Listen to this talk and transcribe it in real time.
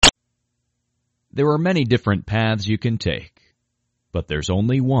There are many different paths you can take, but there's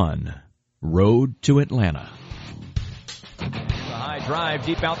only one road to Atlanta. The high drive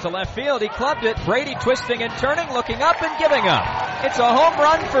deep out to left field. He clubbed it. Brady twisting and turning, looking up and giving up. It's a home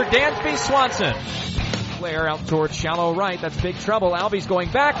run for Dansby Swanson. Player out towards shallow right. That's big trouble. Albies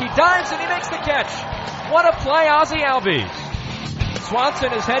going back. He dives and he makes the catch. What a play, Ozzie Albies.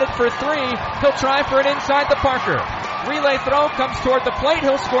 Swanson is headed for three. He'll try for it inside the Parker. Relay throw comes toward the plate.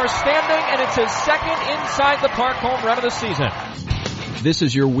 He'll score standing, and it's his second inside the park home run of the season. This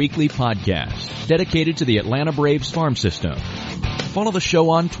is your weekly podcast dedicated to the Atlanta Braves farm system. Follow the show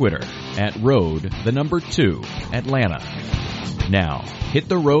on Twitter at road2Atlanta. Now, hit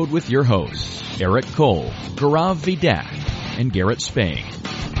the road with your hosts, Eric Cole, Gaurav Vidak, and Garrett Spain.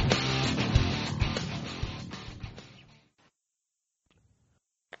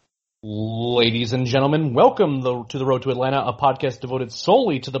 Ladies and gentlemen, welcome to the Road to Atlanta, a podcast devoted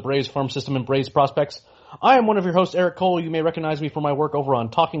solely to the Braves farm system and Braves prospects. I am one of your hosts, Eric Cole. You may recognize me from my work over on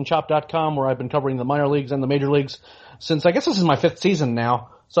TalkingChop.com, where I've been covering the minor leagues and the major leagues since, I guess this is my fifth season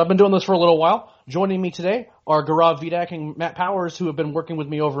now. So I've been doing this for a little while. Joining me today are Gaurav Vidak and Matt Powers, who have been working with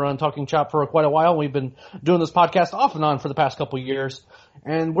me over on Talking Chop for quite a while. We've been doing this podcast off and on for the past couple of years.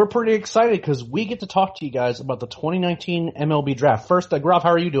 And we're pretty excited because we get to talk to you guys about the 2019 MLB draft. First, Gaurav,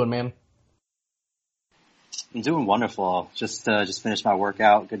 how are you doing, man? I'm doing wonderful. Just finished my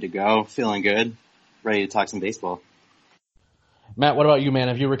workout. Good to go. Feeling good. Ready to talk some baseball. Matt, what about you, man?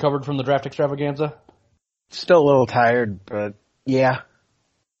 Have you recovered from the draft extravaganza? Still a little tired, but yeah,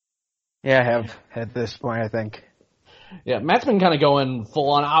 I have at this point, I think. Yeah, Matt's been kind of going full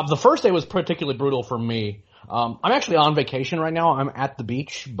on. The first day was particularly brutal for me. I'm actually on vacation right now. I'm at the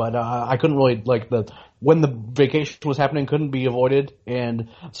beach, but I couldn't really, when the vacation was happening, couldn't be avoided. And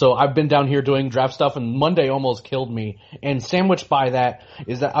so I've been down here doing draft stuff, and Monday almost killed me. And sandwiched by that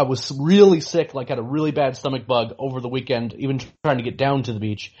is that I was really sick, had a really bad stomach bug over the weekend, even trying to get down to the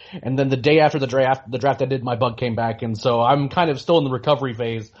beach. And then the day after the draft ended, my bug came back. And so I'm kind of still in the recovery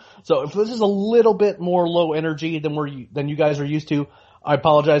phase. So if this is a little bit more low energy than you guys are used to, I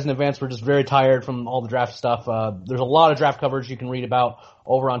apologize in advance. We're just very tired from all the draft stuff. There's a lot of draft coverage you can read about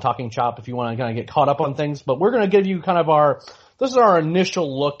over on Talking Chop if you want to kind of get caught up on things. But we're going to give you kind of this is our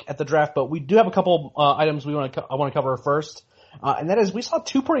initial look at the draft, but we do have a couple items I want to cover first. And that is we saw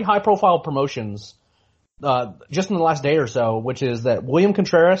two pretty high profile promotions just in the last day or so, which is that William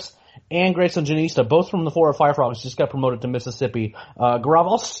Contreras and Grayson Janista, both from the Florida Firefrogs, just got promoted to Mississippi. Gaurav,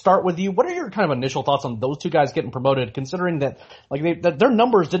 I'll start with you. What are your kind of initial thoughts on those two guys getting promoted, considering that their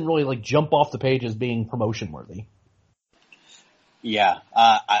numbers didn't really jump off the page as being promotion worthy? Yeah,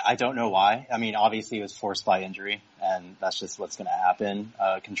 I don't know why. I mean, obviously it was forced by injury, and that's just what's going to happen.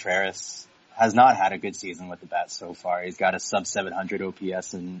 Contreras has not had a good season with the bat so far. He's got a sub 700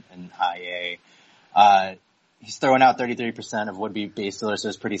 OPS in high A. He's throwing out 33% of would-be base stealers, so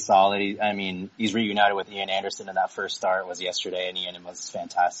it's pretty solid. He's reunited with Ian Anderson in that first start was yesterday, and Ian was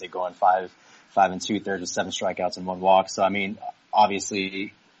fantastic, going 5 2/3 with 7 strikeouts and 1 walk. So,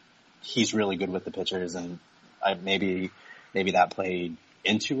 obviously, he's really good with the pitchers, and maybe that played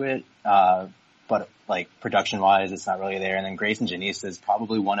into it. But production-wise, it's not really there. And then Grayson Janista is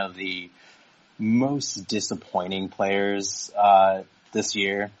probably one of the most disappointing players this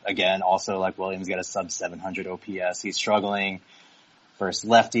year. Again, also like Williams, got a sub 700 OPS. He's struggling versus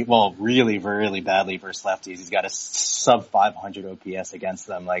lefty. Well, really, really badly versus lefties. He's got a sub 500 OPS against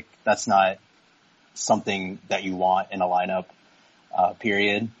them. That's not something that you want in a lineup,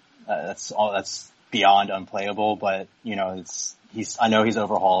 period. That's beyond unplayable, but I know he's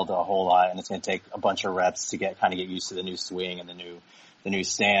overhauled a whole lot, and it's going to take a bunch of reps to get used to the new swing and the new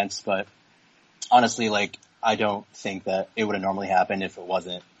stance. But honestly, I don't think that it would have normally happened if it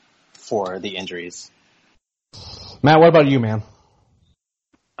wasn't for the injuries. Matt, what about you, man?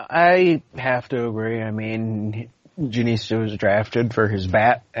 I have to agree. Janista was drafted for his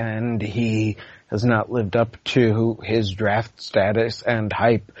bat, and he has not lived up to his draft status and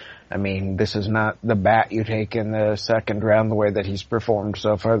hype. This is not the bat you take in the second round the way that he's performed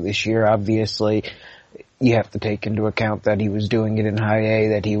so far this year. Obviously, you have to take into account that he was doing it in high A,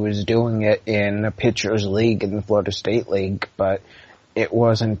 that he was doing it in a pitcher's league in the Florida State League, but it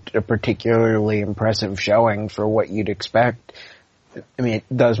wasn't a particularly impressive showing for what you'd expect. It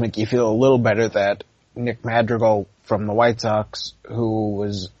does make you feel a little better that Nick Madrigal from the White Sox, who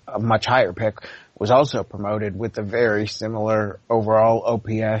was a much higher pick, was also promoted with a very similar overall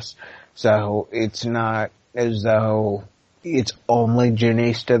OPS. So it's not as though it's only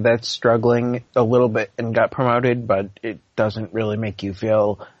Janista that's struggling a little bit and got promoted, but it doesn't really make you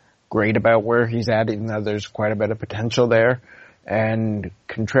feel great about where he's at, even though there's quite a bit of potential there. And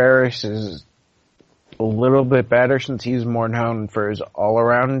Contreras is a little bit better since he's more known for his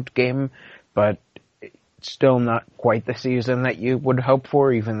all-around game, but still not quite the season that you would hope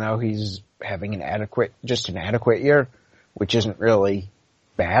for, even though he's having an adequate year, which isn't really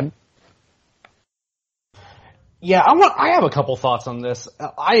bad. Yeah, I have a couple thoughts on this.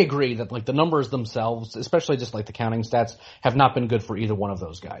 I agree that like the numbers themselves, especially just like the counting stats, have not been good for either one of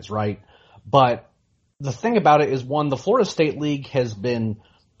those guys, right? But the thing about it is, one, the Florida State League has been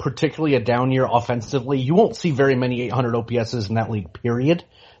particularly a down year offensively. You won't see very many 800 OPSs in that league, period,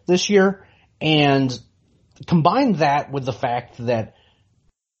 this year. And combine that with the fact that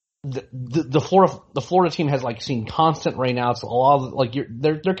the Florida team has like seen constant rainouts. A lot of like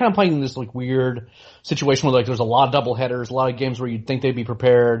they're kind of playing in this like weird situation where like there's a lot of double headers, a lot of games where you'd think they'd be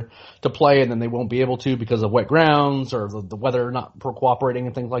prepared to play and then they won't be able to because of wet grounds or the weather not cooperating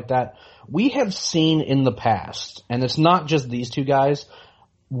and things like that. We have seen in the past, and it's not just these two guys,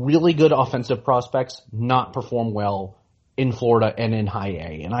 really good offensive prospects not perform well in Florida and in high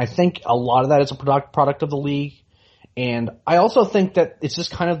A. And I think a lot of that is a product of the league. And I also think that it's just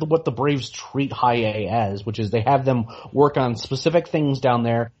kind of what the Braves treat high A as, which is they have them work on specific things down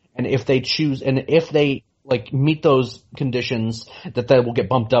there, and if they like meet those conditions, that they will get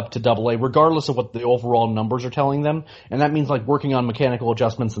bumped up to Double A, regardless of what the overall numbers are telling them. And that means like working on mechanical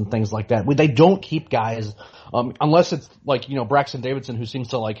adjustments and things like that. They don't keep guys, unless it's like, you know, Braxton Davidson, who seems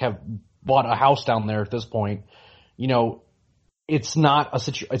to like have bought a house down there at this point. You know, it's not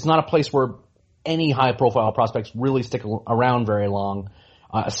a place where any high-profile prospects really stick around very long,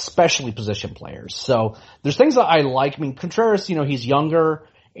 especially position players. So there's things that I like. I mean, Contreras, you know, he's younger,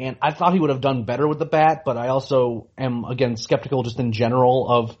 and I thought he would have done better with the bat, but I also am, again, skeptical just in general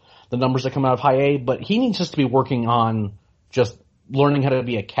of the numbers that come out of high A. But he needs just to be working on just learning how to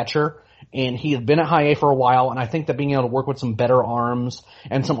be a catcher. And he had been at high A for a while, and I think that being able to work with some better arms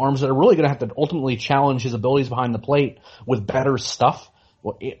and some arms that are really going to have to ultimately challenge his abilities behind the plate with better stuff,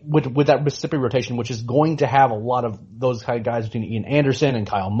 with that Mississippi rotation, which is going to have a lot of those kind of guys between Ian Anderson and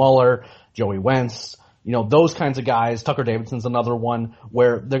Kyle Muller, Joey Wentz, you know, those kinds of guys. Tucker Davidson's another one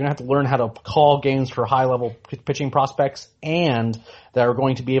where they're going to have to learn how to call games for high-level pitching prospects, and they're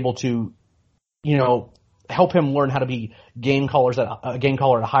going to be able to, you know, help him learn how to be game caller at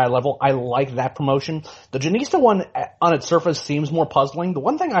a higher level. I like that promotion. The Janista one on its surface seems more puzzling. The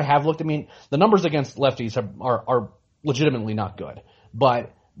one thing I have looked, I mean, the numbers against lefties are legitimately not good.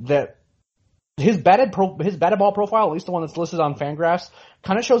 But that his batted ball profile, at least the one that's listed on Fangraphs,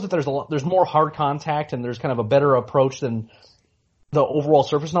 kind of shows that there's more hard contact and there's kind of a better approach than the overall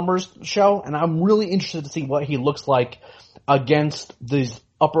surface numbers show. And I'm really interested to see what he looks like against these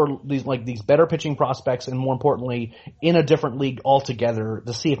better pitching prospects, and more importantly, in a different league altogether,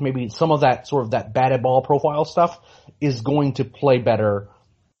 to see if maybe some of that sort of that batted ball profile stuff is going to play better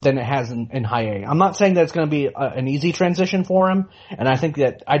than it has in high A. I'm not saying that it's going to be an easy transition for him, and I think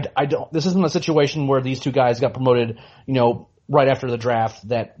that this isn't a situation where these two guys got promoted, you know, right after the draft,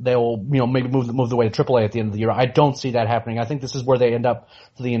 that they'll, you know, maybe move the way to AAA at the end of the year. I don't see that happening. I think this is where they end up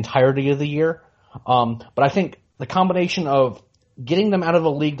for the entirety of the year. But I think the combination of getting them out of a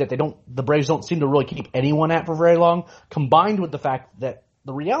league that the Braves don't seem to really keep anyone at for very long, combined with the fact that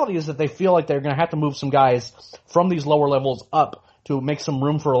the reality is that they feel like they're going to have to move some guys from these lower levels up to make some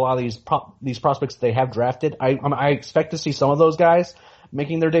room for a lot of these prospects that they have drafted. I expect to see some of those guys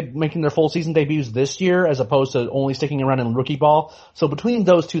making their full season debuts this year, as opposed to only sticking around in rookie ball. So between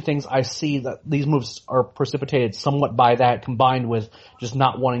those two things, I see that these moves are precipitated somewhat by that, combined with just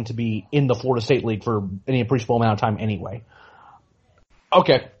not wanting to be in the Florida State League for any appreciable amount of time anyway.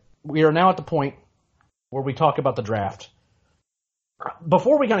 Okay, we are now at the point where we talk about the draft.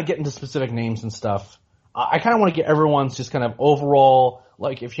 Before we kind of get into specific names and stuff, I kind of want to get everyone's just kind of overall,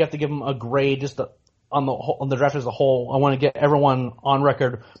 like if you have to give them a grade just on the draft as a whole, I want to get everyone on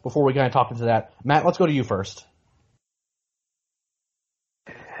record before we kind of talk into that. Matt, let's go to you first.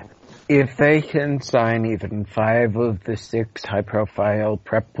 If they can sign even 5 of the 6 high-profile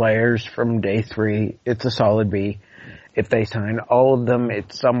prep players from day 3, it's a solid B. If they sign all of them,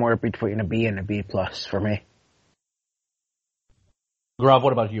 it's somewhere between a B and a B+ for me. Gaurav,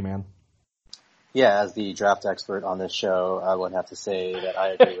 what about you, man? Yeah, as the draft expert on this show, I would have to say that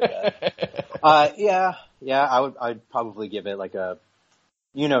I agree with that. I'd probably give it like a,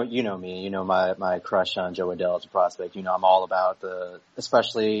 you know me, my crush on Joe Adell as a prospect. You know, I'm all about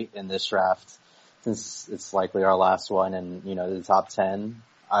especially in this draft, since it's likely our last one, and the top 10.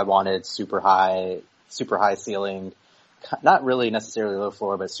 I wanted super high ceiling, not really necessarily low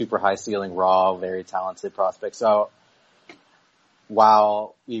floor, but super high ceiling, raw, very talented prospect. So,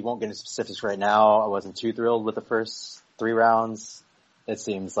 while we won't get into specifics right now, I wasn't too thrilled with the first 3 rounds. It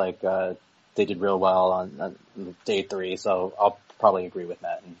seems like they did real well on day 3. So I'll probably agree with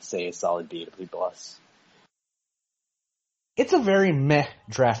Matt and say a solid B to B+. It's a very meh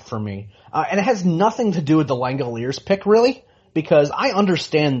draft for me. And it has nothing to do with the Langoliers pick, really, because I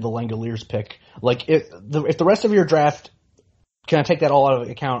understand the Langoliers pick. Like, if the rest of your draft, can I take that all out of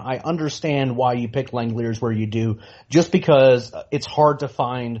account? I understand why you pick Langoliers where you do, just because it's hard to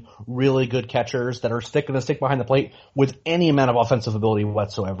find really good catchers that are going to stick behind the plate with any amount of offensive ability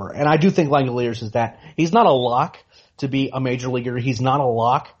whatsoever. And I do think Langoliers is that. He's not a lock to be a major leaguer. He's not a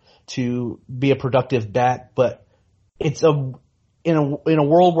lock to be a productive bat, but it's in a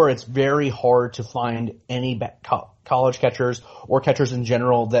world where it's very hard to find any college catchers or catchers in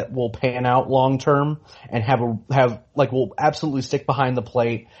general that will pan out long term and will absolutely stick behind the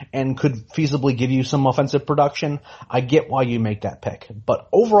plate and could feasibly give you some offensive production. I get why you make that pick, but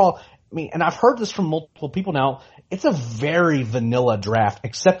overall, I mean, and I've heard this from multiple people now, it's a very vanilla draft,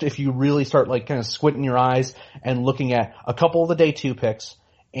 except if you really start like kind of squinting your eyes and looking at a couple of the day 2 picks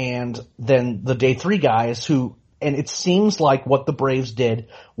and then the day 3 guys who. And it seems like what the Braves did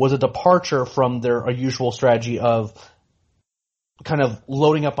was a departure from their usual strategy of kind of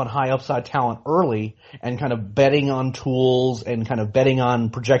loading up on high upside talent early and kind of betting on tools and kind of betting on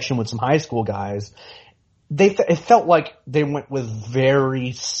projection with some high school guys. It felt like they went with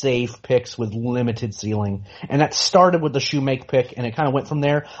very safe picks with limited ceiling. And that started with the Shoemake pick, and it kind of went from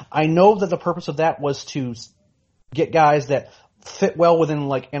there. I know that the purpose of that was to get guys that fit well within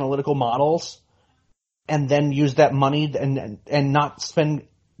like analytical models, and then use that money and not spend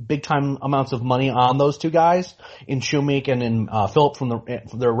big time amounts of money on those 2 guys in Shoemake and in Phillip from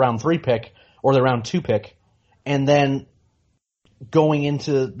their round 3 pick or their round 2 pick, and then going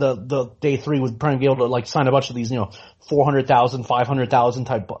into the day 3 with trying to be able to like sign a bunch of these, $400,000, $500,000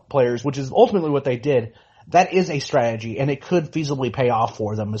 type players, which is ultimately what they did. That is a strategy, and it could feasibly pay off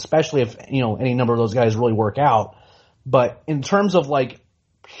for them, especially if any number of those guys really work out. But in terms of like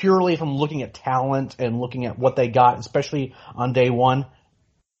purely from looking at talent and looking at what they got, especially on day 1,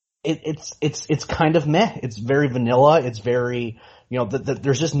 it's kind of meh. It's very vanilla. It's very,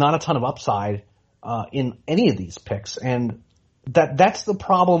 there's just not a ton of upside in any of these picks, and that's the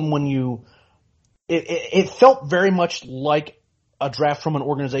problem when it felt very much like a draft from an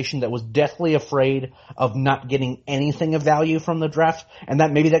organization that was deathly afraid of not getting anything of value from the draft. And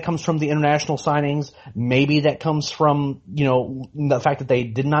maybe that comes from the international signings. Maybe that comes from, the fact that they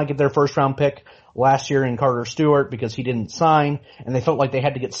did not get their first round pick last year in Carter Stewart because he didn't sign, and they felt like they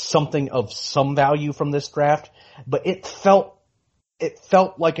had to get something of some value from this draft. But it felt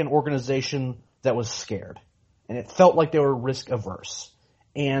like an organization that was scared, and it felt like they were risk averse.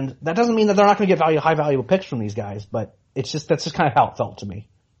 And that doesn't mean that they're not going to get high valuable picks from these guys, but that's just kind of how it felt to me.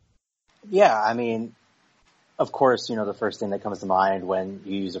 Yeah, I mean, of course, the first thing that comes to mind when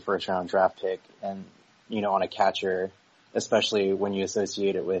you use a first round draft pick and, on a catcher, especially when you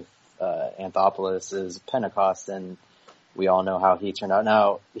associate it with Anthopoulos, is Pentecost, and we all know how he turned out.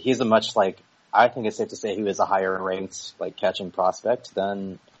 Now, he's I think it's safe to say he was a higher ranked catching prospect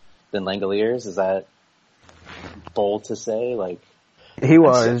than Langoliers. Is that bold to say? He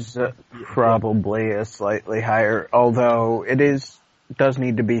was probably a slightly higher, although does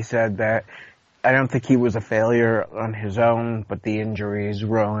need to be said that I don't think he was a failure on his own, but the injuries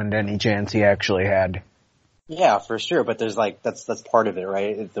ruined any chance he actually had. Yeah, for sure, but there's that's part of it,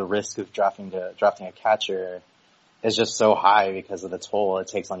 right? The risk of drafting a catcher is just so high because of the toll it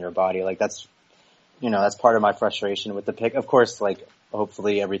takes on your body. That's part of my frustration with the pick. Of course,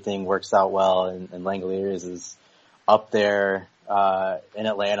 hopefully everything works out well and Langoliers is up there in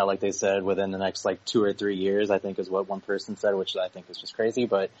Atlanta, like they said, within the next 2 or 3 years, I think is what one person said, which I think is just crazy.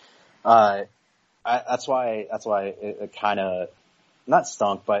 But that's why it kind of not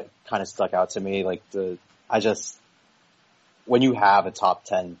stunk, but kind of stuck out to me. When you have a top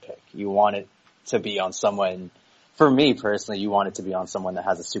 10 pick, you want it to be on someone. For me personally, you want it to be on someone that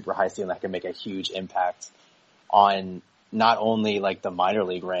has a super high ceiling that can make a huge impact on not only the minor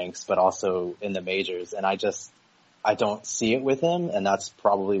league ranks, but also in the majors. And I don't see it with him, and that's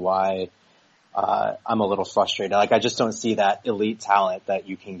probably why I'm a little frustrated. I just don't see that elite talent that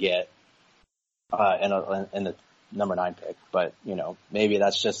you can get in the number 9 pick. But maybe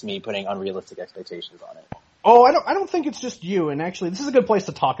that's just me putting unrealistic expectations on it. Oh, I don't think it's just you. And actually, this is a good place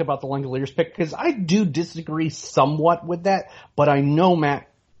to talk about the Langoliers pick, because I do disagree somewhat with that. But I know Matt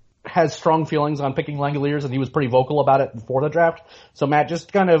has strong feelings on picking Langoliers, and he was pretty vocal about it before the draft. So Matt, just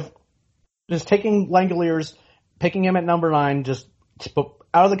taking Langoliers, picking him at number 9, just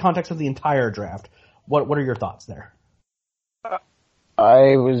out of the context of the entire draft, what are your thoughts there?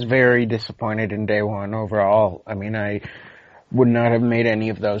 I was very disappointed in day 1 overall. I mean, would not have made any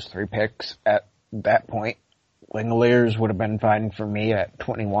of those 3 picks at that point. Langoliers would have been fine for me at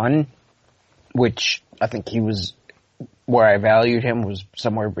 21, which I think he was, where I valued him was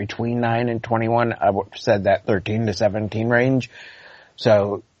somewhere between 9 and 21. I would have said that 13 to 17 range.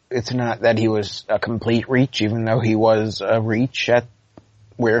 So it's not that he was a complete reach, even though he was a reach at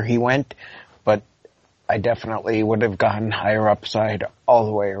where he went, but I definitely would have gone higher upside all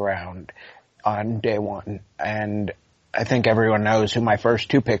the way around on day one. And I think everyone knows who my first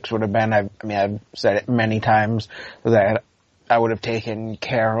 2 picks would have been. I've said it many times that I would have taken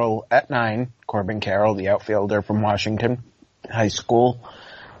Carroll at 9, Corbin Carroll, the outfielder from Washington High School,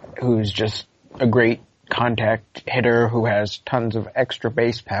 who's just a great contact hitter who has tons of extra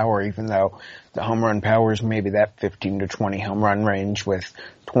base power, even though the home run power is maybe that 15 to 20 home run range with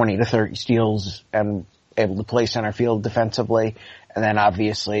 20 to 30 steals and able to play center field defensively. And then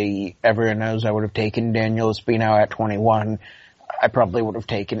obviously everyone knows I would have taken Daniel Espino at 21. I probably would have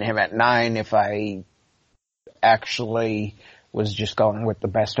taken him at 9 if I actually was just going with the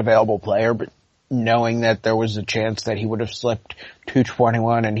best available player, but knowing that there was a chance that he would have slipped to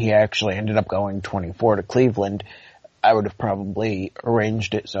 21 and he actually ended up going 24 to Cleveland, I would have probably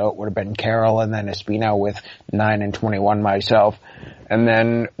arranged it so it would have been Carroll and then Espino with 9 and 21 myself. And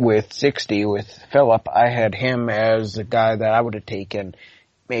then with 60, with Phillip, I had him as a guy that I would have taken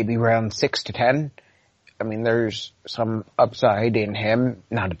maybe around 6 to 10. I mean, there's some upside in him,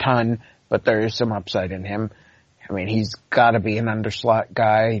 not a ton, but there is some upside in him. I mean, he's got to be an underslot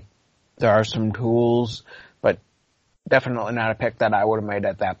guy. There are some tools, but definitely not a pick that I would have made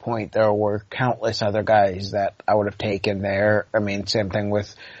at that point. There were countless other guys that I would have taken there. I mean, same thing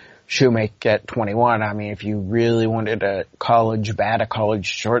with Shoemake at 21. I mean, if you really wanted a college bat, a college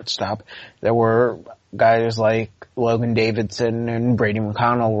shortstop, there were guys like Logan Davidson and Brady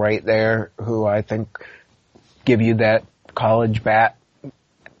McConnell right there who I think give you that college bat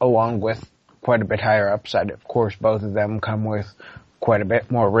along with quite a bit higher upside. Of course, both of them come with quite a bit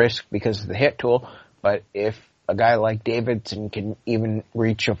more risk because of the hit tool, but if a guy like Davidson can even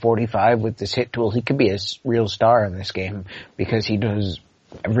reach a 45 with this hit tool, he could be a real star in this game because he does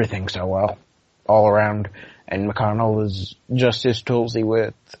everything so well all around. And McConnell is just as toolsy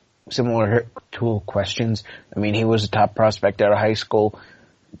with similar tool questions. I mean, he was a top prospect out of high school,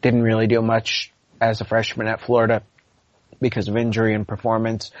 didn't really do much as a freshman at Florida because of injury and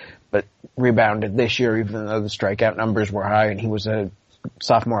performance, but rebounded this year even though the strikeout numbers were high, and he was a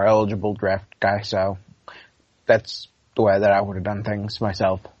sophomore eligible draft guy, so that's the way that I would have done things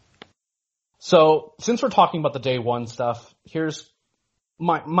myself. So, since we're talking about the day one stuff, here's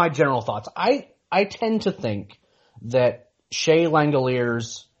my general thoughts. I tend to think that Shea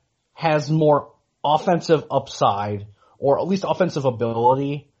Langoliers has more offensive upside, or at least offensive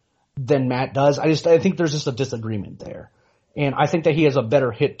ability, than Matt does. I think there's just a disagreement there. And I think that he has a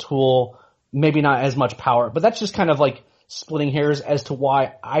better hit tool, maybe not as much power, but that's just kind of like splitting hairs as to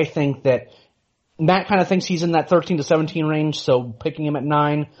why I think that Matt kind of thinks he's in that 13 to 17 range, so picking him at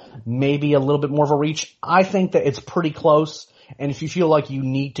 9, maybe a little bit more of a reach. I think that it's pretty close, and if you feel like you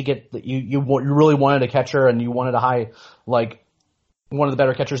need to get, you really wanted a catcher and you wanted a high, like, one of the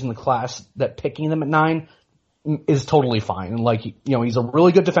better catchers in the class, that picking them at 9 is totally fine. And like, you know, he's a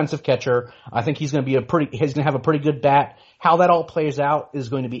really good defensive catcher. I think he's going to have a pretty good bat. How that all plays out is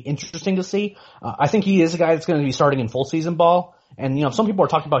going to be interesting to see. I think he is a guy that's going to be starting in full season ball. And, you know, some people are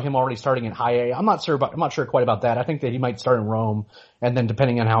talking about him already starting in high A. I'm not sure quite about that. I think that he might start in Rome, and then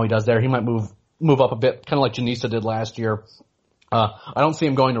depending on how he does there, he might move up a bit, kind of like Janisa did last year. I don't see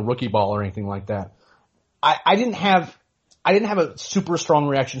him going to rookie ball or anything like that. I didn't have a super strong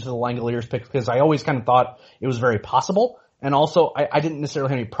reaction to the Langoliers pick because I always kind of thought it was very possible. And also, I didn't necessarily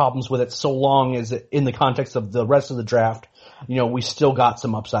have any problems with it so long as it, in the context of the rest of the draft, you know, we still got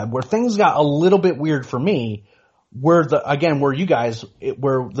some upside. Where things got a little bit weird for me was the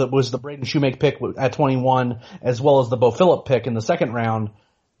Braden Shoemake pick at 21, as well as the Bo Phillip pick in the second round.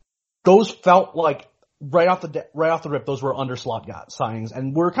 Those felt like right off the rip, those were underslot signings.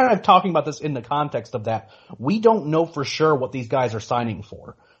 And we're kind of talking about this in the context of that. We don't know for sure what these guys are signing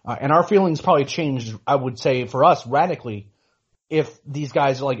for. And our feelings probably changed, I would say, for us radically if these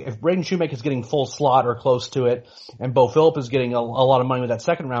guys, like, if Braden Shoemake is getting full slot or close to it, and Bo Phillip is getting a lot of money with that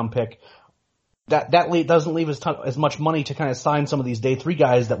second round pick, that doesn't leave as much money to kind of sign some of these day 3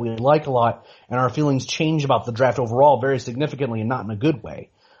 guys that we like a lot, and our feelings change about the draft overall very significantly and not in a good way.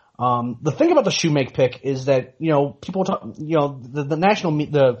 The thing about the Shoemake pick is that, you know, people talk, you know,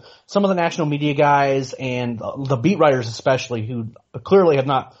 some of the national media guys and the beat writers especially, who clearly have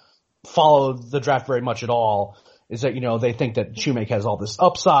not followed the draft very much at all, is that, you know, they think that Shoemake has all this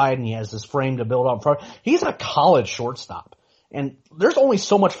upside and he has this frame to build up. He's a college shortstop. And there's only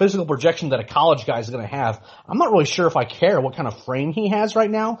so much physical projection that a college guy is going to have. I'm not really sure if I care what kind of frame he has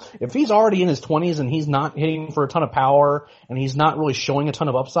right now. If he's already in his 20s and he's not hitting for a ton of power and he's not really showing a ton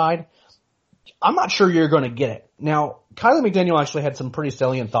of upside, I'm not sure you're going to get it. Now, Kylie McDaniel actually had some pretty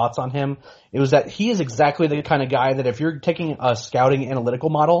salient thoughts on him. It was that he is exactly the kind of guy that if you're taking a scouting analytical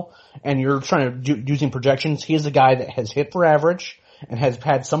model and you're trying to using projections, he is a guy that has hit for average and has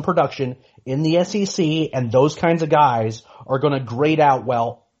had some production in the SEC, and those kinds of guys are going to grade out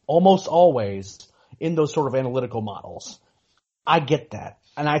well almost always in those sort of analytical models. I get that.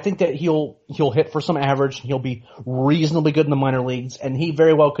 And I think that he'll hit for some average, he'll be reasonably good in the minor leagues, and he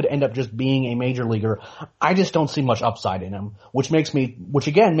very well could end up just being a major leaguer. I just don't see much upside in him, which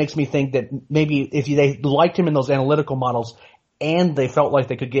again makes me think that maybe if they liked him in those analytical models and they felt like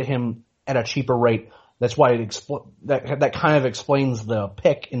they could get him at a cheaper rate, that's why that kind of explains the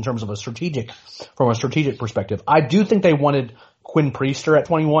pick in terms of from a strategic perspective. I do think they wanted Quinn Priester at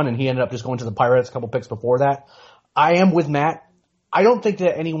 21, and he ended up just going to the Pirates a couple picks before that. I am with Matt. I don't think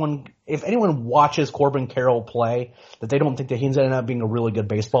that if anyone watches Corbin Carroll play, that they don't think that he's ended up being a really good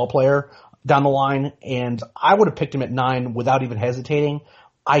baseball player down the line, and I would have picked him at 9 without even hesitating.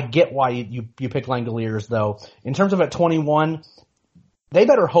 I get why you pick Langoliers, though. In terms of at 21, they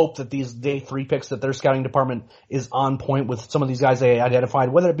better hope that these day 3 picks that their scouting department is on point with some of these guys they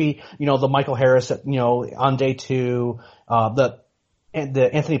identified, whether it be, the Michael Harris on day 2, the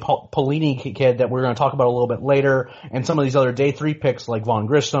Anthony Polini kid that we're going to talk about a little bit later, and some of these other day 3 picks like Vaughn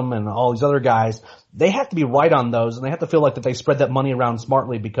Grissom and all these other guys, they have to be right on those, and they have to feel like that they spread that money around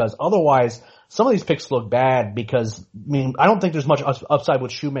smartly, because otherwise some of these picks look bad, because, I don't think there's much upside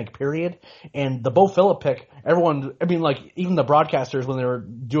with Shoemake, period. And the Bo Phillip pick, even the broadcasters, when they were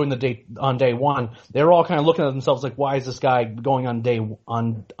doing on day 1, they were all kind of looking at themselves like, why is this guy going on day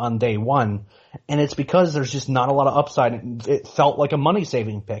 1? And it's because there's just not a lot of upside. It felt like a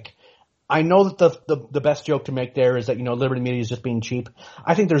money-saving pick. I know that the best joke to make there is that, Liberty Media is just being cheap.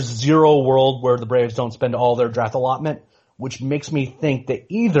 I think there's zero world where the Braves don't spend all their draft allotment, which makes me think that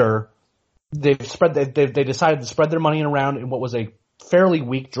either they decided to spread their money around in what was a fairly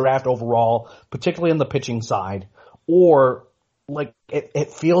weak draft overall, particularly on the pitching side, or like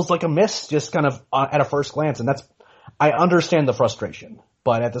it feels like a miss just kind of at a first glance. And I understand the frustration,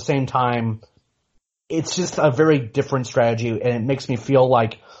 but at the same time, it's just a very different strategy, and it makes me feel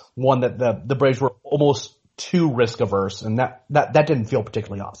like one that the Braves were almost too risk averse, and that didn't feel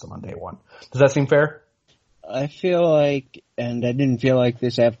particularly awesome on day 1. Does that seem fair? I feel like, and I didn't feel like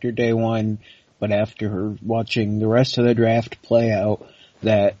this after day 1, but after watching the rest of the draft play out,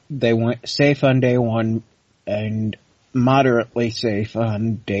 that they went safe on day 1 and moderately safe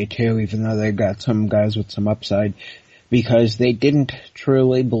on day 2, even though they got some guys with some upside, because they didn't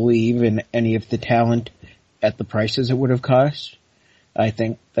truly believe in any of the talent at the prices it would have cost. I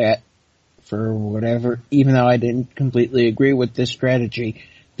think that for whatever, even though I didn't completely agree with this strategy,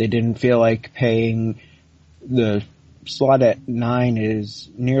 they didn't feel like paying. The slot at 9 is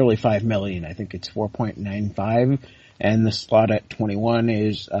nearly $5 million. I think it's 4.95, and the slot at 21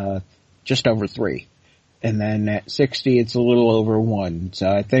 is just over 3. And then at 60, it's a little over 1. So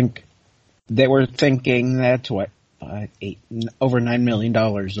I think they were thinking that's over $9 million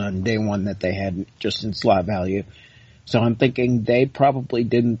on day 1 that they had just in slot value. So I'm thinking they probably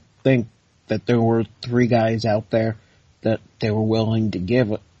didn't think that there were 3 guys out there that they were willing to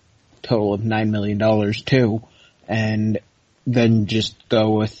give a total of $9 million to, and then just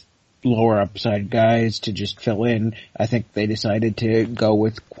go with lower upside guys to just fill in. I think they decided to go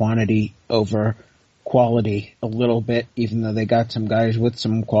with quantity over quality a little bit, even though they got some guys with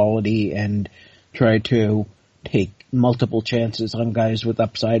some quality, and try to take multiple chances on guys with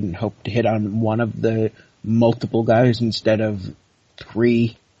upside and hope to hit on one of the multiple guys instead of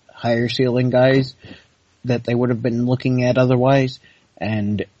 3 higher ceiling guys that they would have been looking at otherwise,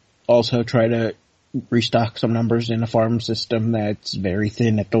 and also try to restock some numbers in a farm system that's very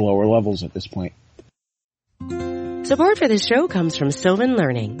thin at the lower levels at this point. Support for this show comes from Sylvan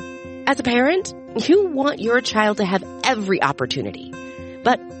Learning. As a parent, you want your child to have every opportunity,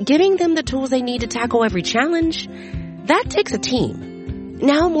 but giving them the tools they need to tackle every challenge, that takes a team.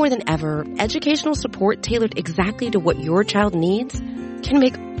 Now more than ever, educational support tailored exactly to what your child needs can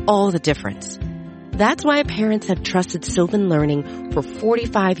make all the difference. That's why parents have trusted Sylvan Learning for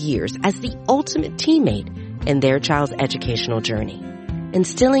 45 years as the ultimate teammate in their child's educational journey,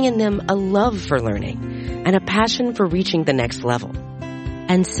 instilling in them a love for learning and a passion for reaching the next level.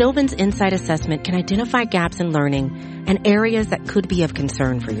 And Sylvan's Insight Assessment can identify gaps in learning and areas that could be of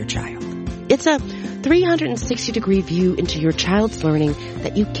concern for your child. It's a 360-degree view into your child's learning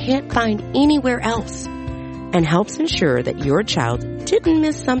that you can't find anywhere else. and helps ensure that your child didn't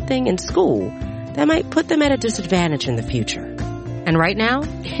miss something in school that might put them at a disadvantage in the future. And right now,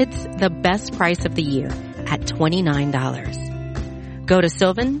 it's the best price of the year at $29. Go to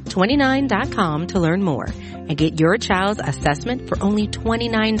sylvan29.com to learn more and get your child's assessment for only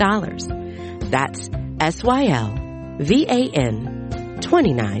 $29. That's SYLVAN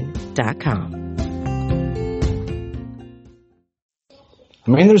 29.com. I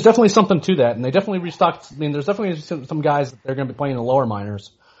mean, there's definitely something to that, and they definitely restocked. I mean, there's definitely some guys that they're going to be playing in the lower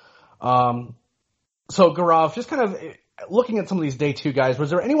minors. So, Gaurav, just kind of looking at some of these day two guys, was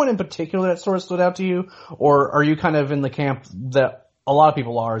there anyone in particular that sort of stood out to you, or are you kind of in the camp that a lot of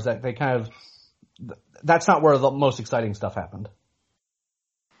people are, is that they kind of, that's not where the most exciting stuff happened?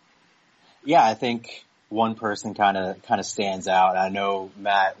 Yeah, I think one person kind of stands out. I know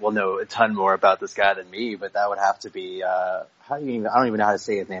Matt will know a ton more about this guy than me, but that would have to be, I don't even know how to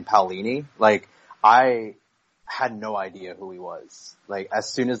say his name, Paolini. Like, I had no idea who he was. Like,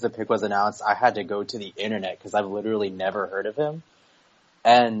 as soon as the pick was announced, I had to go to the internet because I've literally never heard of him.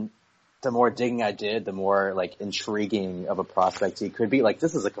 And the more digging I did, the more, like, intriguing of a prospect he could be. Like,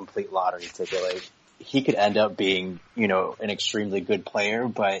 this is a complete lottery ticket. Like, he could end up being, you know, an extremely good player,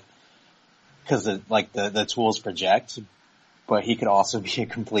 but because the tools project, but he could also be a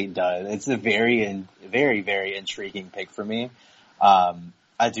complete dud. It's a very, very, very intriguing pick for me.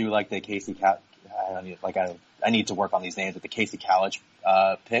 I do like the Casey I need to work on these names, but the Casey Calich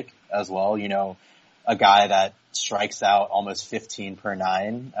pick as well. You know, a guy that strikes out almost 15 per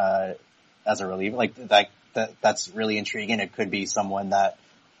 9 as a reliever. Like that's really intriguing. It could be someone that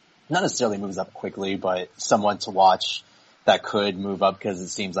not necessarily moves up quickly, but someone to watch that could move up because it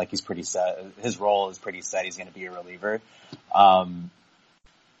seems like he's pretty set. His role is pretty set. He's going to be a reliever.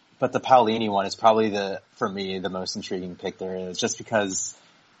 But the Paolini one is probably for me, the most intriguing pick there is, just because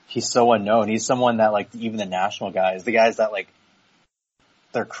he's so unknown. He's someone that, like, even the national guys, the guys that, like,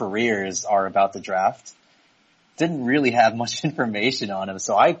 their careers are about the draft, didn't really have much information on him.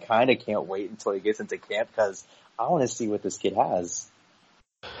 So I kind of can't wait until he gets into camp because I want to see what this kid has.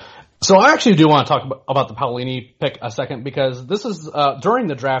 So I actually do want to talk about the Paolini pick a second, because this is, during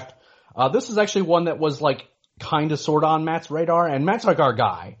the draft, this is actually one that was, like, kind of sort of on Matt's radar, and Matt's like our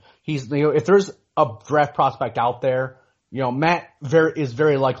guy. He's, you know, if there's a draft prospect out there, you know, Matt is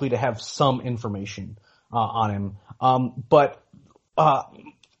very likely to have some information on him. But a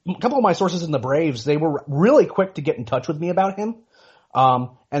couple of my sources in the Braves, they were really quick to get in touch with me about him.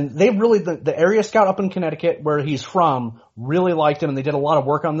 And they really, the area scout up in Connecticut where he's from really liked him, and they did a lot of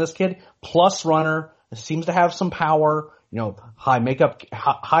work on this kid. Plus runner, seems to have some power, you know, high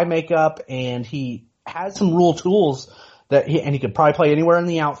makeup, and he has some rule tools that he could probably play anywhere in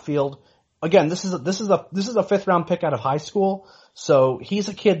the outfield. Again, this is a 5th round pick out of high school. So he's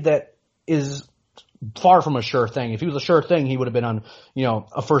a kid that is far from a sure thing. If he was a sure thing, he would have been on, you know,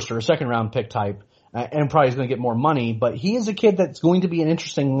 a 1st or a 2nd round pick type. And probably is going to get more money, but he is a kid that's going to be an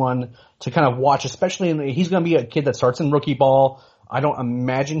interesting one to kind of watch, especially he's going to be a kid that starts in rookie ball. I don't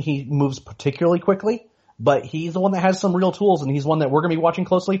imagine he moves particularly quickly, but he's the one that has some real tools, and he's one that we're going to be watching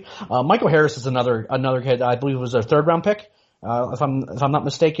closely. Michael Harris is another kid. I believe it was their 3rd round pick, if I'm not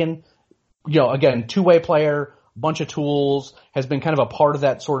mistaken. You know, again, 2-way player, bunch of tools, has been kind of a part of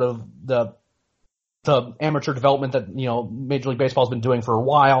that sort of the amateur development that, you know, Major League Baseball has been doing for a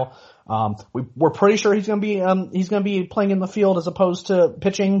while. We're pretty sure he's going to be playing in the field as opposed to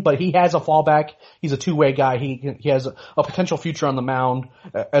pitching, but he has a fallback. He's a 2-way guy. He has a potential future on the mound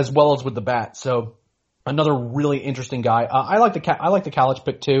as well as with the bat. So another really interesting guy. I like the Calich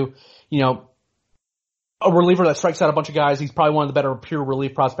pick too. You know, a reliever that strikes out a bunch of guys. He's probably one of the better pure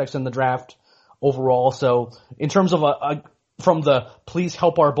relief prospects in the draft overall. So in terms of from the please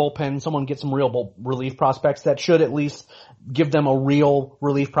help our bullpen, someone get some real relief prospects that should at least give them a real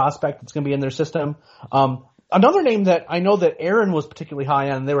relief prospect that's going to be in their system. Another name that I know that Aaron was particularly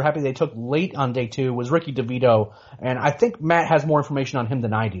high on, and they were happy they took late on day 2, was Ricky DeVito. And I think Matt has more information on him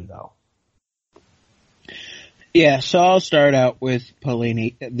than I do, though. Yeah, so I'll start out with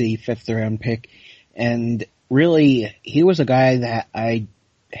Paolini, the 5th round pick. And really, he was a guy that I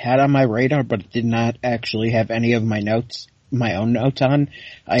had on my radar, but did not actually have any of my own notes on.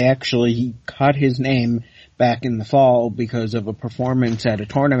 I actually caught his name back in the fall because of a performance at a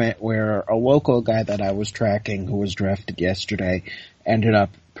tournament where a local guy that I was tracking, who was drafted yesterday, ended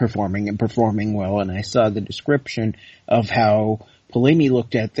up performing well, and I saw the description of how Paolini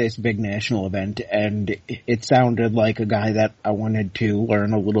looked at this big national event, and it sounded like a guy that I wanted to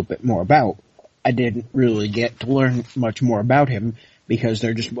learn a little bit more about. I didn't really get to learn much more about him because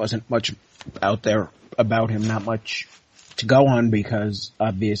there just wasn't much out there about him, not much to go on because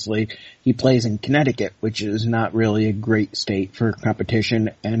obviously he plays in Connecticut, which is not really a great state for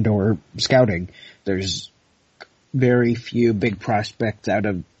competition and or scouting. There's very few big prospects out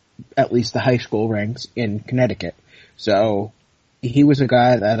of at least the high school ranks in Connecticut. So he was a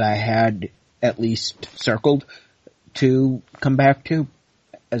guy that I had at least circled to come back to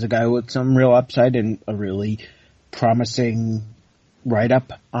as a guy with some real upside and a really promising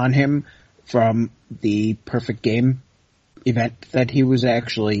write-up on him from the Perfect Game event that he was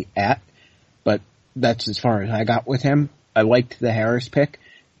actually at. But that's as far as I got with him. I liked the Harris pick.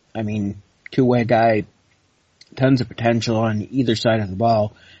 I mean, two-way guy, tons of potential on either side of the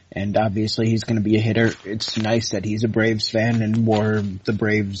ball. And obviously he's going to be a hitter. It's nice that he's a Braves fan and wore the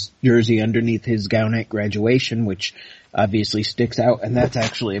Braves jersey underneath his gown at graduation, which obviously sticks out. And that's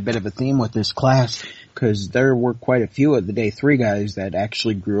actually a bit of a theme with this class, because there were quite a few of the day three guys that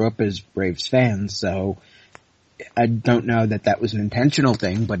actually grew up as Braves fans. So I don't know that that was an intentional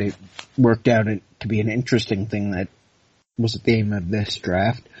thing, but it worked out to be an interesting thing that was the theme of this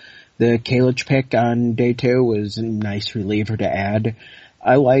draft. The Kalich pick on day two was a nice reliever to add.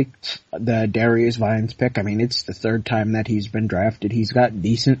 I liked the Darius Vines pick. I mean, it's the third time that he's been drafted. He's got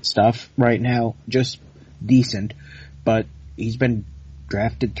decent stuff right now, just decent, but he's been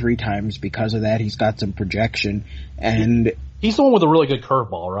drafted 3 times because of that. He's got some projection, and he's the one with a really good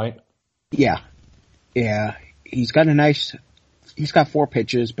curveball, right? Yeah. He's got 4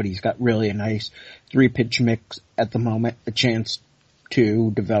 pitches, but he's got really a nice 3-pitch mix at the moment, a chance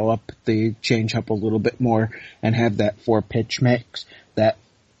to develop the changeup a little bit more and have that 4-pitch mix that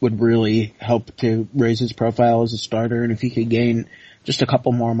would really help to raise his profile as a starter. And if he could gain just a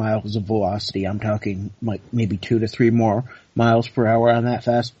couple more miles of velocity, I'm talking like maybe 2 to 3 more miles per hour on that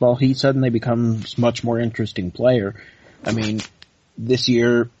fastball, he suddenly becomes a much more interesting player. I mean, this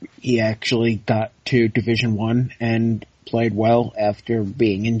year he actually got to Division I and played well after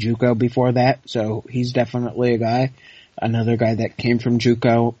being in JUCO before that, so he's definitely a guy. Another guy that came from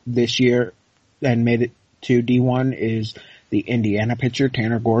JUCO this year and made it to D1 is the Indiana pitcher,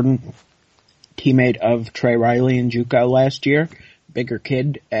 Tanner Gordon, teammate of Trey Riley in JUCO last year. Bigger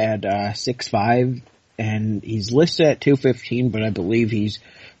kid at 6'5", and he's listed at 215, but I believe he's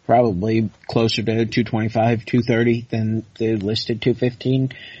probably closer to 225, 230 than the listed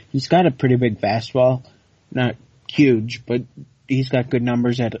 215. He's got a pretty big fastball, not huge, but he's got good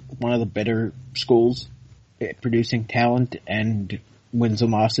numbers at one of the better schools producing talent and wins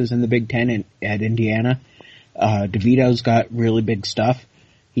and losses in the Big Ten at Indiana. DeVito's got really big stuff.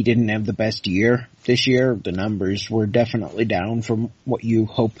 He didn't have the best year this year. The numbers were definitely down from what you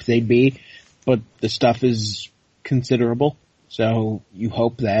hope they'd be, but the stuff is considerable. So you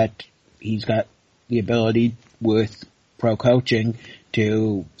hope that he's got the ability with pro coaching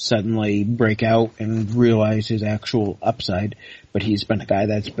to suddenly break out and realize his actual upside. But he's been a guy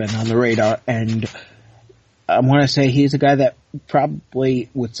that's been on the radar, and I want to say he's a guy that probably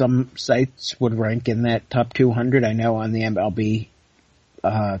with some sites would rank in that top 200. I know on the MLB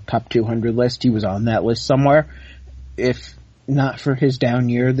top 200 list, he was on that list somewhere. If not for his down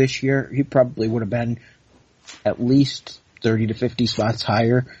year this year, he probably would have been at least 30 to 50 spots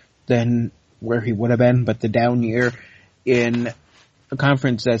higher than where he would have been. But the down year in a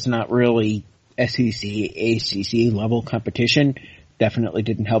conference that's not really SEC, ACC level competition definitely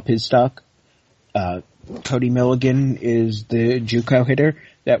didn't help his stock. Cody Milligan is the JUCO hitter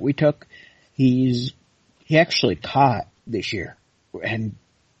that we took. He actually caught this year and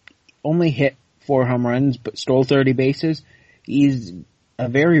only hit 4 home runs, but stole 30 bases. He's a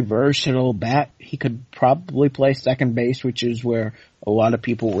very versatile bat. He could probably play second base, which is where a lot of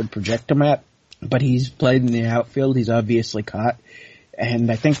people would project him at, but he's played in the outfield. He's obviously caught,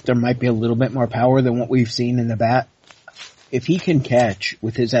 and I think there might be a little bit more power than what we've seen in the bat. If he can catch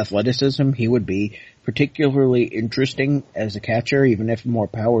with his athleticism, he would be particularly interesting as a catcher, even if more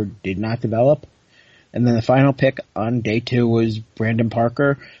power did not develop. And then the final pick on day 2 was Brandon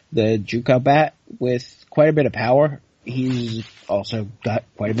Parker, the JUCO bat, with quite a bit of power. He's also got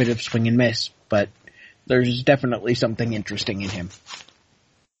quite a bit of swing and miss, but there's definitely something interesting in him.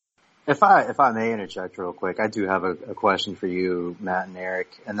 If I may interject real quick, I do have a question for you, Matt and Eric,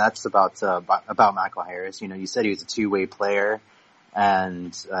 and that's about Michael Harris. You know, you said he was a two-way player,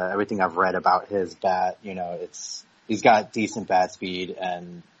 and everything I've read about his bat, you know, he's got decent bat speed,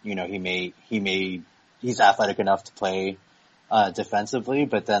 and you know, he's athletic enough to play defensively,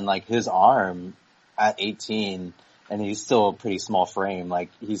 but then like his arm at 18, and he's still a pretty small frame. Like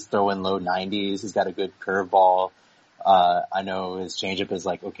he's throwing low 90s. He's got a good curveball. I know his changeup is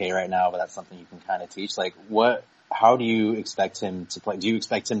like okay right now, but that's something you can kind of teach. Like how do you expect him to play? Do you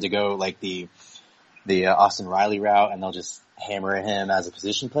expect him to go like the the Austin Riley route and they'll just hammer him as a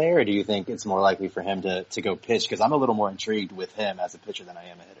position player? Or do you think it's more likely for him to go pitch? Because I'm a little more intrigued with him as a pitcher than I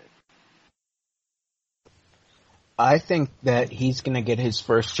am a hitter. I think that he's going to get his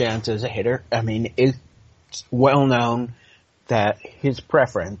first chance as a hitter. I mean, it's well known that his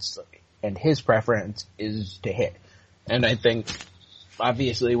preference is to hit. And I think,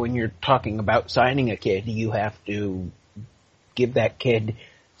 obviously, when you're talking about signing a kid, you have to give that kid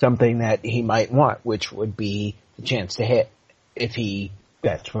something that he might want, which would be the chance to hit if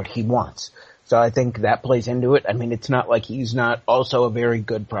that's what he wants. So I think that plays into it. I mean, it's not like he's not also a very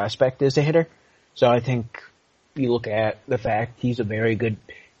good prospect as a hitter. So I think you look at the fact he's a very good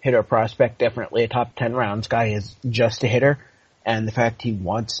hitter prospect, definitely a top 10 rounds guy is just a hitter, and the fact he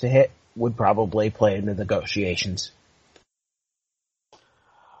wants to hit would probably play into the negotiations.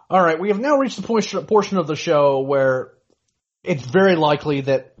 All right, we have now reached the portion of the show where it's very likely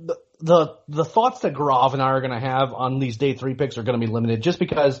that the thoughts that Gaurav and I are going to have on these day 3 picks are going to be limited, just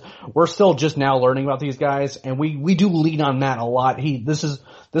because we're still just now learning about these guys, and we do lean on Matt a lot. This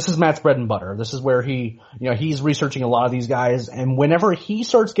is Matt's bread and butter. This is where he's researching a lot of these guys, and whenever he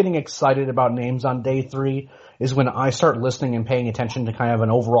starts getting excited about names on day 3 is when I start listening and paying attention to kind of an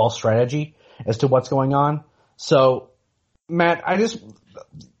overall strategy as to what's going on. So, Matt, I don't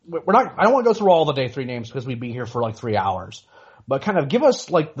want to go through all the day 3 names because we'd be here for like 3 hours. But kind of give us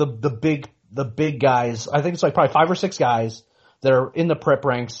like the big guys. I think it's like probably 5 or 6 guys that are in the prep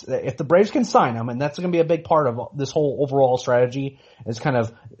ranks. If the Braves can sign them, and that's going to be a big part of this whole overall strategy, is kind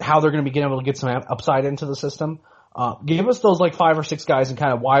of how they're going to be able to get some upside into the system. Give us those like 5 or 6 guys and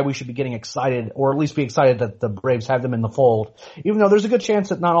kind of why we should be getting excited, or at least be excited that the Braves have them in the fold, even though there's a good chance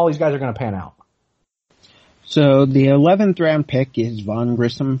that not all these guys are going to pan out. So the 11th round pick is Vaughn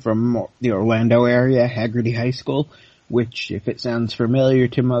Grissom from the Orlando area, Haggerty High School, which, if it sounds familiar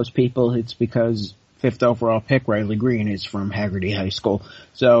to most people, it's because 5th overall pick Riley Green is from Haggerty High School.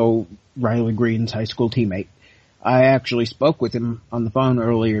 So Riley Green's high school teammate. I actually spoke with him on the phone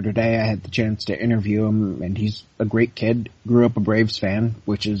earlier today. I had the chance to interview him, and he's a great kid. Grew up a Braves fan,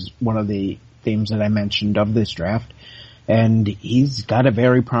 which is one of the themes that I mentioned of this draft. And he's got a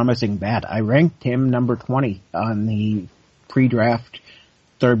very promising bat. I ranked him number 20 on the pre-draft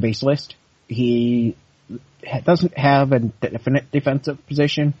third base list. He doesn't have a definite defensive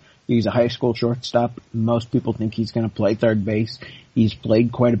position. He's a high school shortstop. Most people think he's going to play third base. He's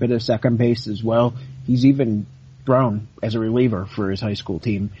played quite a bit of second base as well. He's even thrown as a reliever for his high school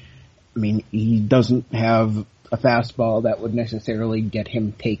team. I mean, he doesn't have a fastball that would necessarily get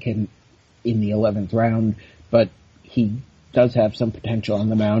him taken in the 11th round, but he does have some potential on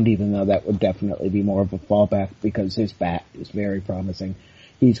the mound, even though that would definitely be more of a fallback because his bat is very promising.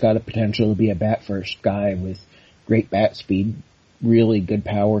 He's got a potential to be a bat-first guy with great bat speed, really good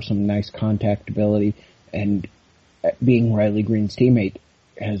power, some nice contact ability, and being Riley Green's teammate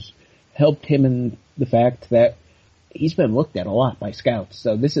has helped him in the fact that he's been looked at a lot by scouts.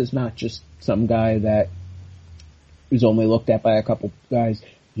 So this is not just some guy that was only looked at by a couple guys.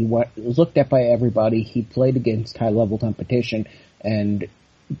 He was looked at by everybody. He played against high-level competition and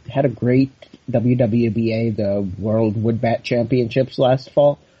had a great WWBA, the World Wood Bat Championships last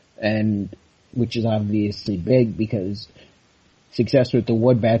fall, and which is obviously big because success with the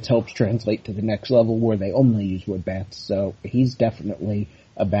wood bats helps translate to the next level where they only use wood bats. So he's definitely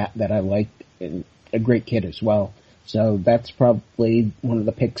a bat that I liked and a great kid as well. So that's probably one of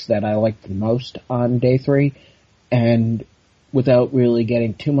the picks that I liked the most on day 3. And without really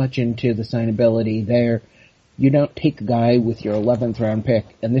getting too much into the signability there, you don't take a guy with your 11th round pick,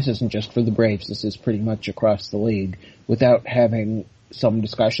 and this isn't just for the Braves, this is pretty much across the league, without having some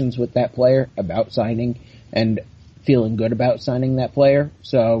discussions with that player about signing and feeling good about signing that player.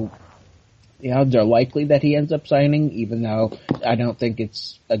 So the odds are likely that he ends up signing, even though I don't think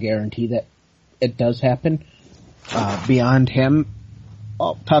it's a guarantee that it does happen. Beyond him,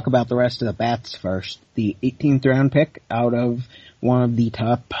 I'll talk about the rest of the bats first. The 18th round pick out of one of the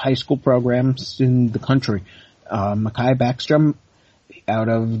top high school programs in the country, Mekhi Backstrom, out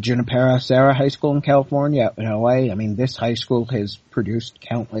of Junipero Serra High School in California, out in LA. I mean, this high school has produced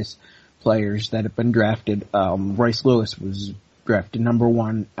countless players that have been drafted. Royce Lewis was drafted number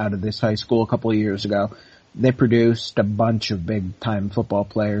 1 out of this high school a couple of years ago. They produced a bunch of big-time football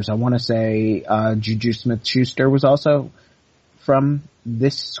players. I want to say Juju Smith-Schuster was also from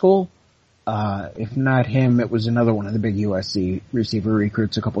this school. If not him, it was another one of the big USC receiver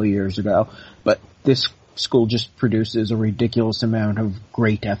recruits a couple of years ago. But this school just produces a ridiculous amount of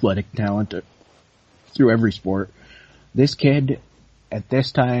great athletic talent through every sport. This kid, at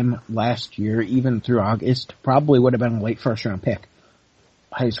this time last year, even through August, probably would have been a late first-round pick.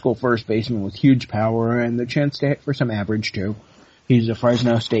 high school first baseman with huge power and the chance to hit for some average too. He's a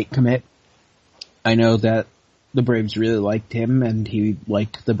Fresno State commit. I know that the Braves really liked him, and he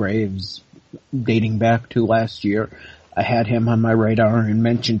liked the Braves dating back to last year. I had him on my radar and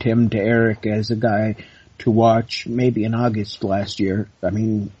mentioned him to Eric as a guy to watch maybe in August last year. I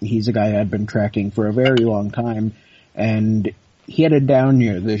mean, he's a guy I'd been tracking for a very long time, and he had a down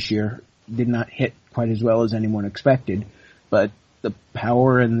year this year. Did not hit quite as well as anyone expected, but the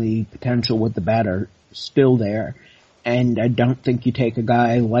power and the potential with the bat are still there, and I don't think you take a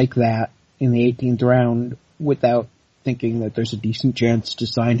guy like that in the 18th round without thinking that there's a decent chance to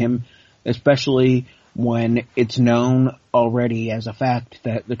sign him, especially when it's known already as a fact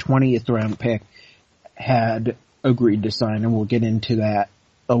that the 20th round pick had agreed to sign, and we'll get into that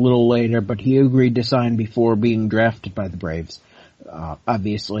a little later, but he agreed to sign before being drafted by the Braves.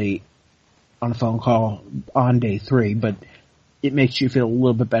 Obviously on a phone call on day 3, but it makes you feel a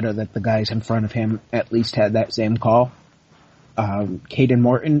little bit better that the guys in front of him at least had that same call. Caden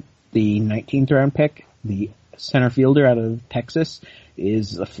Morton, the 19th round pick, the center fielder out of Texas,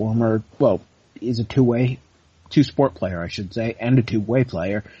 is a two-sport player, I should say, and a two-way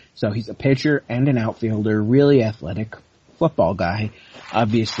player. So he's a pitcher and an outfielder, really athletic football guy.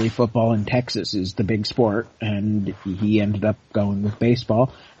 Obviously, football in Texas is the big sport, and he ended up going with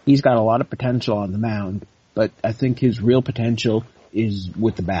baseball. He's got a lot of potential on the mound, but I think his real potential is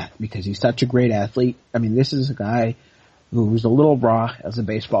with the bat, because he's such a great athlete. I mean, this is a guy who's a little raw as a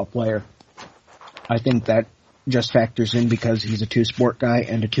baseball player. I think that just factors in because he's a two-sport guy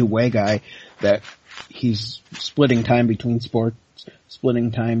and a two-way guy, that he's splitting time between sports,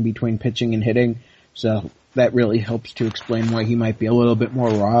 splitting time between pitching and hitting. So that really helps to explain why he might be a little bit more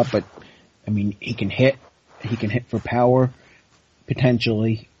raw, but I mean, he can hit for power,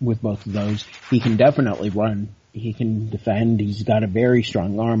 potentially, with both of those. He can definitely run. He can defend. He's got a very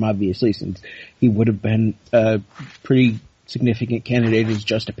strong arm, obviously, since he would have been a pretty significant candidate as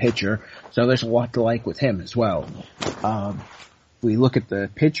just a pitcher. So there's a lot to like with him as well. We look at the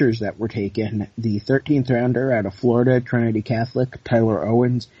pitchers that were taken. The 13th rounder out of Florida, Trinity Catholic, Tyler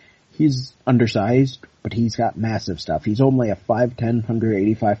Owens. He's undersized, but he's got massive stuff. He's only a 5'10",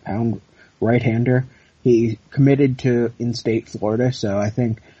 185-pound right-hander. He committed to in-state Florida, so I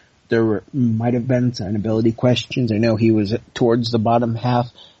think there might have been signability questions. I know he was towards the bottom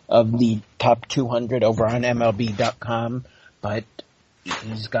half of the top 200 over on MLB.com, but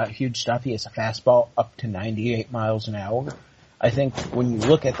he's got huge stuff. He has a fastball up to 98 miles an hour. I think when you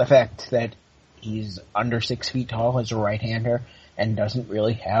look at the fact that he's under 6 feet tall as a right-hander and doesn't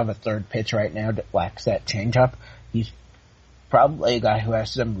really have a third pitch right now that lacks that changeup, he's probably a guy who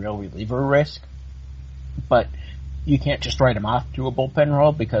has some real reliever risk. But you can't just write him off to a bullpen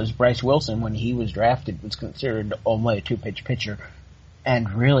role, because Bryce Wilson, when he was drafted, was considered only a two-pitch pitcher,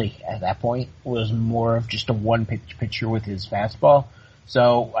 and really, at that point, was more of just a one-pitch pitcher with his fastball.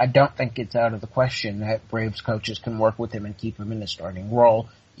 So I don't think it's out of the question that Braves coaches can work with him and keep him in a starting role,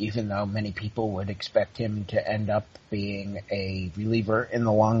 even though many people would expect him to end up being a reliever in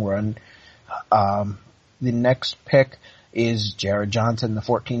the long run. The next pick is Jared Johnson, the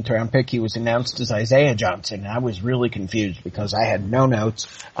 14th round pick. He was announced as Isaiah Johnson. I was really confused because I had no notes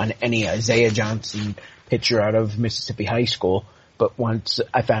on any Isaiah Johnson pitcher out of Mississippi high school. But once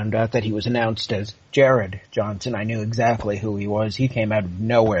I found out that he was announced as Jared Johnson, I knew exactly who he was. He came out of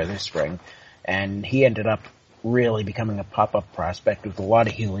nowhere this spring, and he ended up really becoming a pop-up prospect with a lot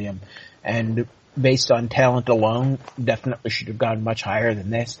of helium. And based on talent alone, definitely should have gone much higher than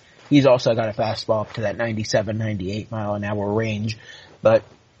this. He's also got a fastball up to that 97, 98 mile an hour range, but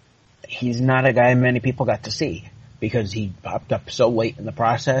he's not a guy many people got to see because he popped up so late in the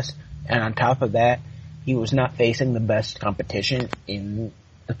process. And on top of that, he was not facing the best competition in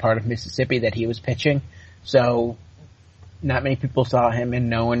the part of Mississippi that he was pitching. So not many people saw him, and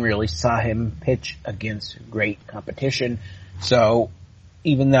no one really saw him pitch against great competition. So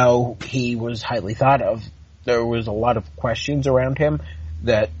even though he was highly thought of, there was a lot of questions around him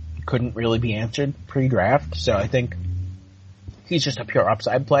that couldn't really be answered pre-draft. So I think he's just a pure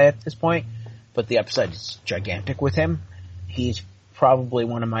upside play at this point, but the upside is gigantic with him. He's probably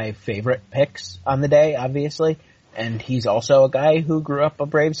one of my favorite picks on the day, obviously, and he's also a guy who grew up a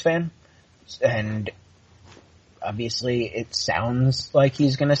Braves fan, and obviously it sounds like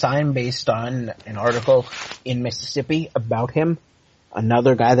he's going to sign based on an article in Mississippi about him.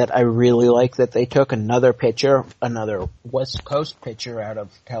 Another guy that I really like that they took, another pitcher, another West Coast pitcher out of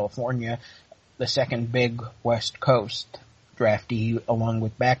California, the second big West Coast draftee along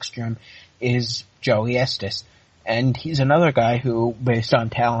with Backstrom, is Joey Estes. And he's another guy who, based on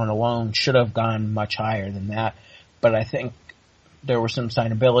talent alone, should have gone much higher than that. But I think there was some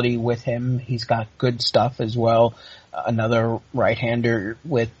signability with him. He's got good stuff as well. Another right-hander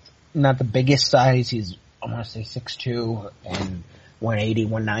with not the biggest size. He's, I want to say 6'2" and 180,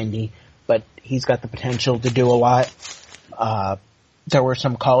 190, but he's got the potential to do a lot. There were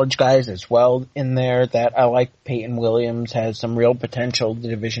some college guys as well in there that I like. Peyton Williams has some real potential, the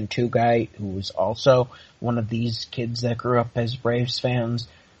Division II guy, who was also one of these kids that grew up as Braves fans.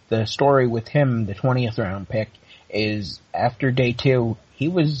 The story with him, the 20th round pick, is after day 2, he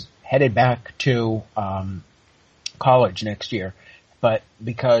was headed back to college next year, but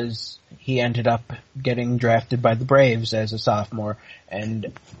because he ended up getting drafted by the Braves as a sophomore,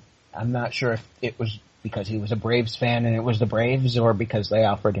 and I'm not sure if it was because he was a Braves fan and it was the Braves, or because they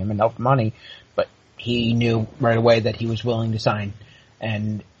offered him enough money, but he knew right away that he was willing to sign,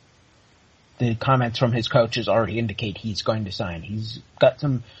 and the comments from his coaches already indicate he's going to sign. He's got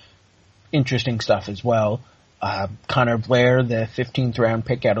some interesting stuff as well. Connor Blair, the 15th round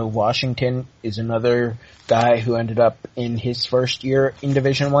pick out of Washington, is another guy who ended up in his first year in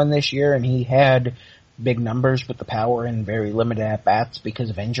Division I this year, and he had big numbers with the power and very limited at-bats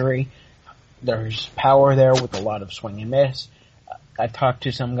because of injury. There's power there with a lot of swing and miss. I talked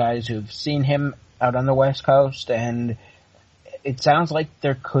to some guys who've seen him out on the West Coast, and it sounds like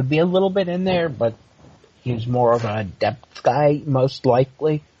there could be a little bit in there, but he's more of a depth guy, most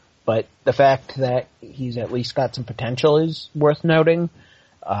likely. But the fact that he's at least got some potential is worth noting.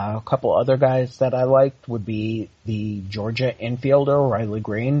 A couple other guys that I liked would be the Georgia infielder, Riley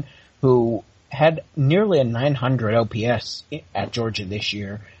Green, who had nearly a 900 OPS at Georgia this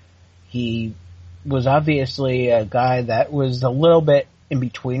year. He was obviously a guy that was a little bit in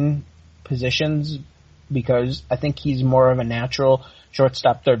between positions, because I think he's more of a natural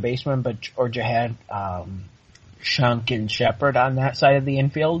shortstop, third baseman, but Georgia had Shunk and Shepard on that side of the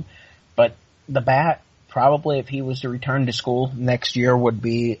infield. But the bat, probably if he was to return to school next year, would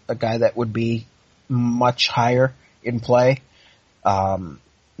be a guy that would be much higher in play.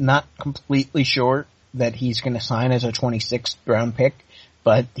 Not completely sure that he's going to sign as a 26th round pick,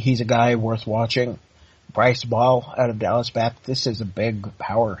 but he's a guy worth watching. Bryce Ball out of Dallas Baptist is a big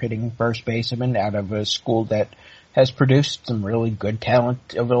power hitting first baseman out of a school that has produced some really good talent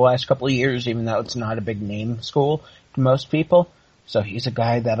over the last couple of years, even though it's not a big name school to most people. So he's a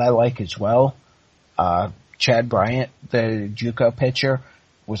guy that I like as well. Chad Bryant, the JUCO pitcher,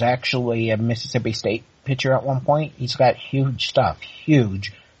 was actually a Mississippi State pitcher at one point. He's got huge stuff,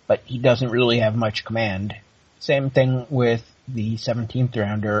 huge, but he doesn't really have much command. Same thing with the 17th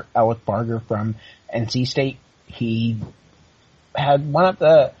rounder, Alec Barger from NC State. He had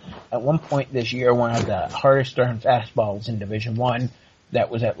at one point this year, one of the hardest throwing fastballs in Division I that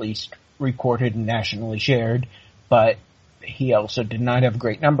was at least recorded and nationally shared, but he also did not have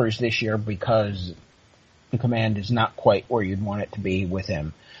great numbers this year because the command is not quite where you'd want it to be with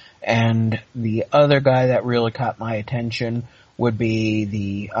him. And the other guy that really caught my attention would be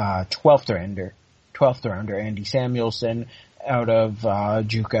the 12th rounder, Andy Samuelson, out of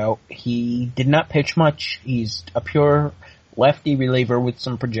JUCO. He did not pitch much. He's a pure lefty reliever with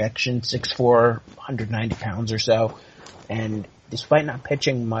some projection, 6'4", 190 pounds or so. And despite not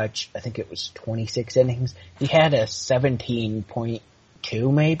pitching much, I think it was 26 innings, he had a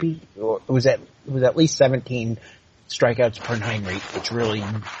 17.2 maybe, or it was at least 17 strikeouts per 9 rate, which really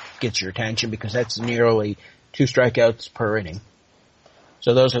gets your attention because that's nearly 2 strikeouts per inning.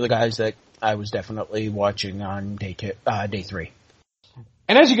 So those are the guys that I was definitely watching on day 3.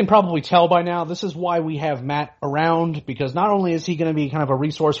 And as you can probably tell by now, this is why we have Matt around, because not only is he going to be kind of a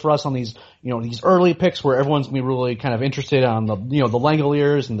resource for us on these, these early picks where everyone's going to be really kind of interested on the, the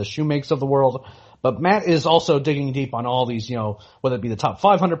Langoliers and the Shoemakes of the world, but Matt is also digging deep on all these, whether it be the top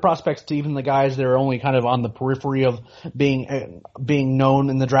 500 prospects to even the guys that are only kind of on the periphery of being known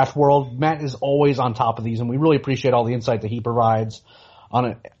in the draft world. Matt is always on top of these, and we really appreciate all the insight that he provides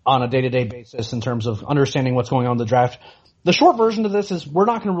on a day-to-day basis in terms of understanding what's going on in the draft. The short version of this is we're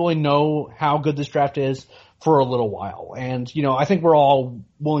not going to really know how good this draft is for a little while. And, I think we're all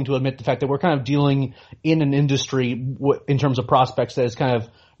willing to admit the fact that we're kind of dealing in an industry in terms of prospects that is kind of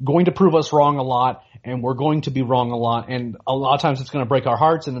going to prove us wrong a lot, and we're going to be wrong a lot. And a lot of times it's going to break our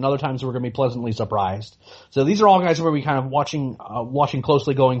hearts, and then other times we're going to be pleasantly surprised. So these are all guys we're going to be kind of watching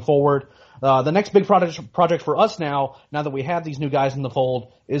closely going forward. The next big project for us now that we have these new guys in the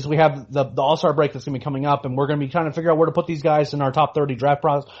fold, is we have the All-Star break that's going to be coming up, and we're going to be trying to figure out where to put these guys in our top 30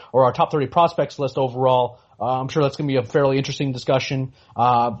 or our top 30 prospects list overall. I'm sure that's going to be a fairly interesting discussion.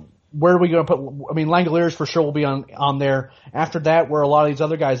 Where are we going to put? Langoliers for sure will be on there. After that, where a lot of these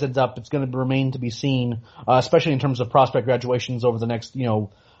other guys end up, it's going to remain to be seen, especially in terms of prospect graduations over the next,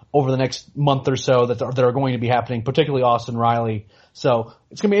 over the next month or so that are going to be happening, particularly Austin Riley. So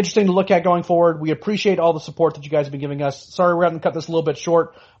it's going to be interesting to look at going forward. We appreciate all the support that you guys have been giving us. Sorry we're having to cut this a little bit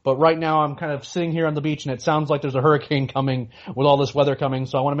short, but right now I'm kind of sitting here on the beach and it sounds like there's a hurricane coming with all this weather coming.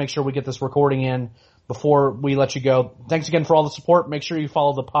 So I want to make sure we get this recording in before we let you go. Thanks again for all the support. Make sure you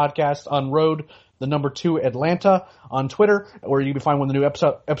follow the podcast on Road, the number 2 Atlanta on Twitter, where you can find when the new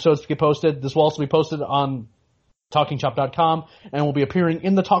episodes get posted. This will also be posted on TalkingChop.com and will be appearing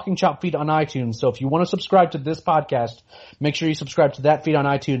in the Talking Chop feed on iTunes. So if you want to subscribe to this podcast, make sure you subscribe to that feed on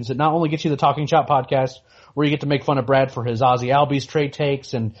iTunes. It not only gets you the Talking Chop podcast, where you get to make fun of Brad for his Ozzy Albies trade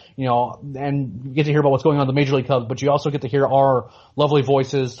takes and, and you get to hear about what's going on in the Major League Club, but you also get to hear our lovely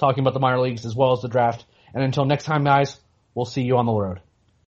voices talking about the minor leagues as well as the draft. And until next time, guys, we'll see you on the road.